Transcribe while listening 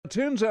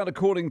turns out,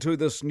 according to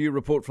this new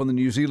report from the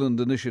New Zealand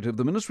Initiative,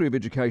 the Ministry of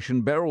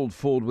Education barrelled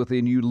forward with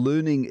their new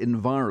learning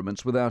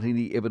environments without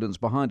any evidence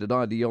behind it.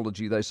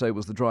 Ideology, they say,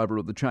 was the driver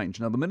of the change.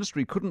 Now, the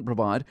ministry couldn't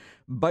provide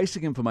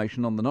basic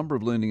information on the number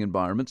of learning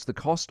environments, the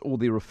cost or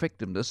their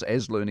effectiveness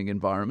as learning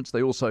environments.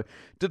 They also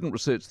didn't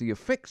research the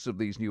effects of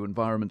these new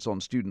environments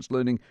on students'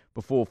 learning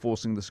before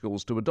forcing the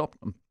schools to adopt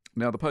them.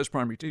 Now, the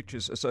Post-Primary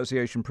Teachers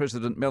Association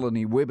President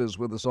Melanie Webber is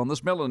with us on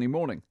this. Melanie,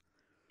 morning.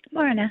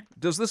 Morning.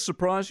 Does this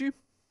surprise you?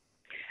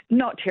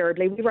 Not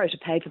terribly. We wrote a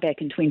paper back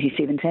in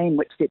 2017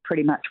 which said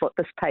pretty much what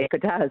this paper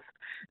does,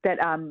 that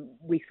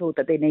we thought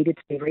that there needed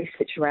to be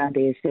research around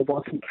these. There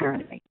wasn't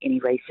currently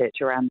any research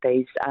around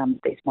these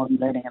modern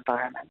learning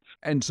environments.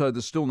 And so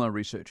there's still no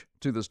research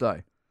to this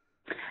day?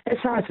 As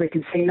far as we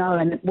can see, no.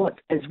 And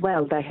what as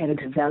well, they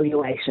hadn't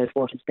evaluated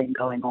what has been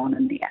going on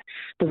in there.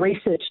 The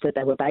research that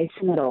they were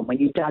basing it on, when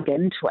you dug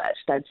into it,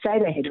 they'd say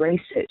they had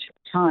research at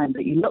the time,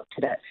 but you looked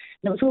at it,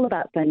 and it was all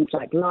about things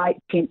like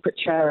light,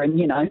 temperature,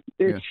 and,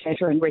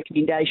 earth-shattering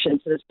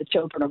recommendations that if the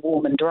children are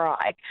warm and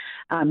dry,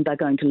 they're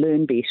going to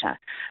learn better.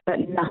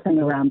 But nothing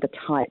around the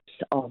types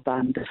of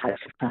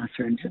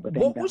classrooms that were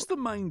being built. What was the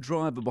main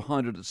driver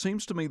behind it? It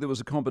seems to me there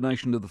was a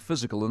combination of the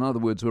physical, in other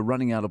words, we're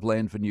running out of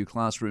land for new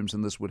classrooms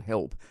and this would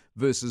help,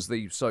 versus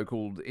the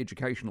so-called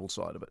educational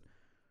side of it.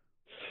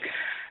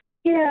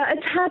 Yeah,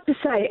 it's hard to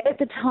say. At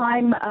the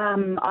time,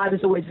 I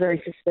was always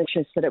very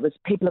suspicious that it was,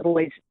 people have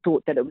always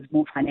thought that it was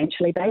more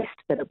financially based,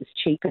 that it was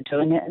cheaper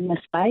doing it in this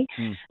way.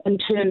 In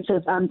terms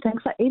of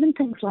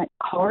things like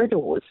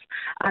corridors,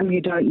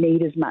 you don't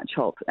need as much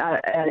of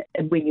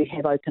when you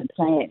have open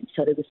plans.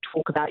 So there was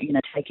talk about,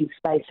 taking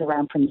space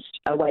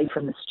away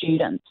from the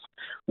students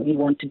when you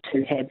wanted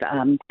to have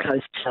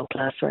closed cell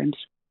classrooms.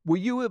 Were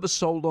you ever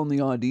sold on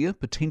the idea,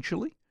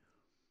 potentially?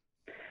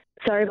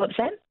 Sorry, what's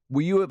that?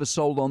 Were you ever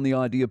sold on the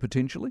idea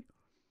potentially?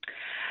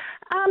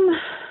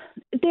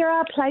 There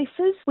are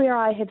places where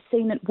I have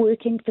seen it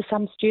working for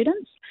some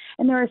students,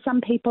 and there are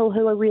some people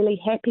who are really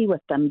happy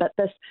with them, but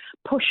this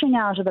pushing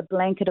out of a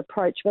blanket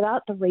approach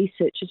without the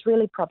research is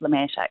really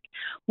problematic.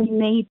 We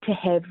need to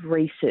have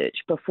research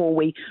before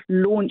we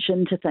launch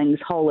into things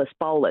holus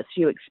bolus.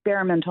 You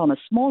experiment on a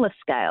smaller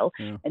scale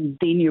and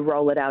then you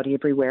roll it out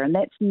everywhere, and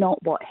that's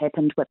not what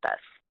happened with this.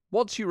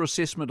 What's your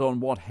assessment on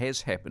what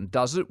has happened?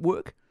 Does it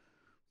work?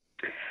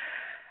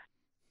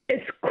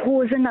 It's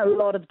causing a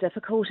lot of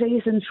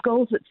difficulties in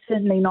schools. It's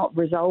certainly not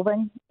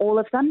resolving all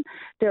of them.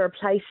 There are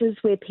places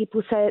where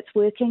people say it's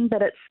working,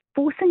 but it's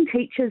forcing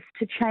teachers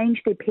to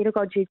change their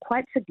pedagogy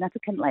quite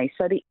significantly.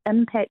 So the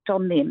impact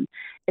on them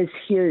is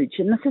huge.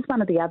 And this is one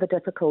of the other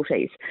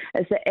difficulties,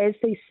 is that as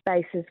these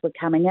spaces were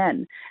coming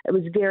in, it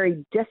was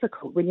very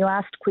difficult when you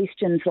asked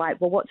questions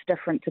like, well, what's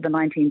different to the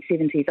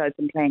 1970s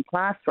open plan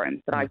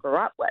classrooms that I grew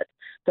up with,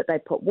 that they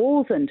put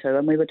walls into?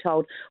 And we were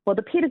told, well,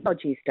 the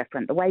pedagogy is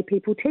different, the way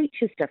people teach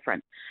is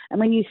different. And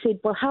when you said,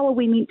 well, how are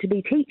we meant to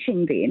be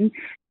teaching then?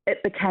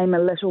 It became a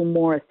little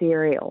more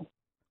ethereal.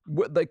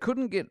 They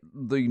couldn't get,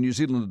 the New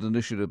Zealand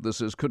Initiative,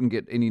 couldn't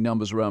get any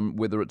numbers around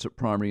whether it's at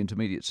primary,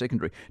 intermediate,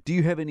 secondary. Do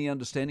you have any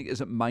understanding?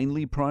 Is it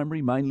mainly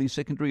primary, mainly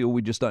secondary, or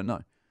we just don't know?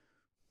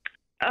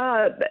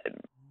 I've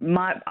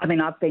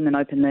been in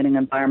open learning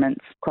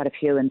environments, quite a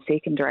few in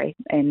secondary,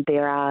 and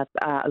there are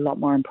a lot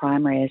more in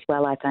primary as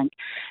well, I think.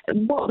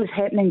 What was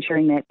happening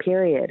during that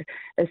period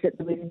is that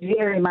there was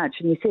very much,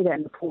 and you see that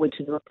in the forward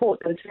to the report,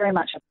 there was very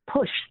much a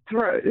push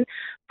through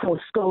for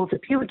schools,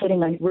 if you were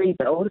getting a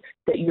rebuild,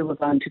 that you were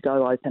going to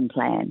go open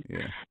plan.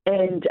 Yeah.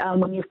 And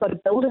when you've got a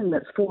building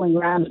that's falling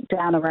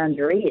down around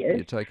your ears,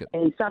 you take it.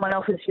 And someone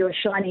offers you a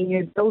shiny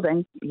new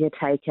building, you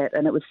take it.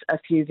 And it was a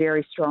few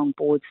very strong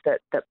boards that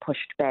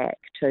pushed back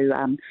to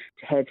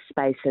have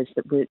spaces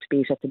that worked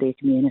better for their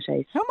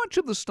communities. How much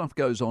of this stuff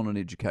goes on in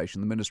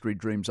education? The ministry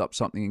dreams up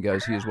something and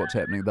goes, here's what's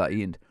happening at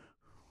the end.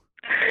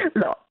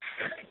 Lots.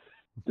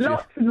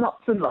 Lots and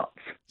lots and lots.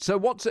 So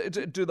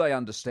do they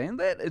understand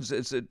that?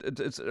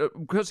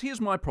 Because here's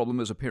my problem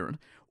as a parent.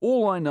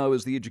 All I know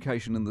is the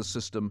education in this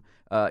system,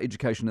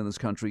 education in this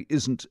country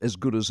isn't as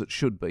good as it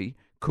should be,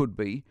 could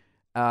be.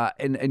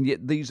 And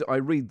yet I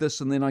read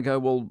this and then I go,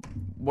 well,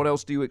 what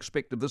else do you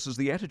expect if this is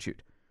the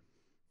attitude?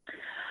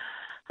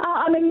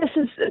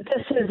 This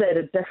is at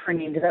a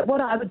different end of it.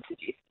 What I would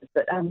suggest is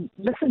that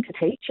listen to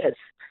teachers,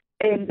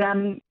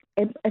 and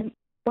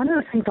one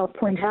of the things I'll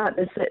point out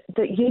is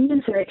that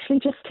unions are actually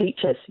just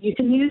teachers. You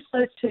can use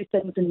those two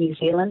things in New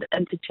Zealand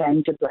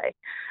interchangeably.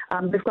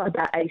 We've got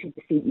about 80%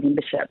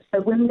 membership. So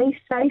when we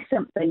say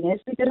something, as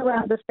we did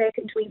around this back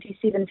in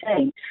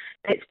 2017,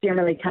 that's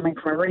generally coming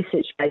from a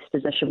research-based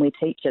position where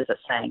teachers are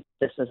saying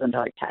this isn't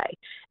okay.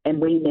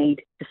 And we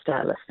need to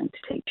start listening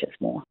to teachers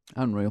more.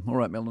 Unreal. All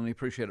right, Melanie,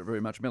 appreciate it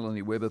very much.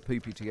 Melanie Webber,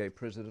 PPTA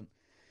President.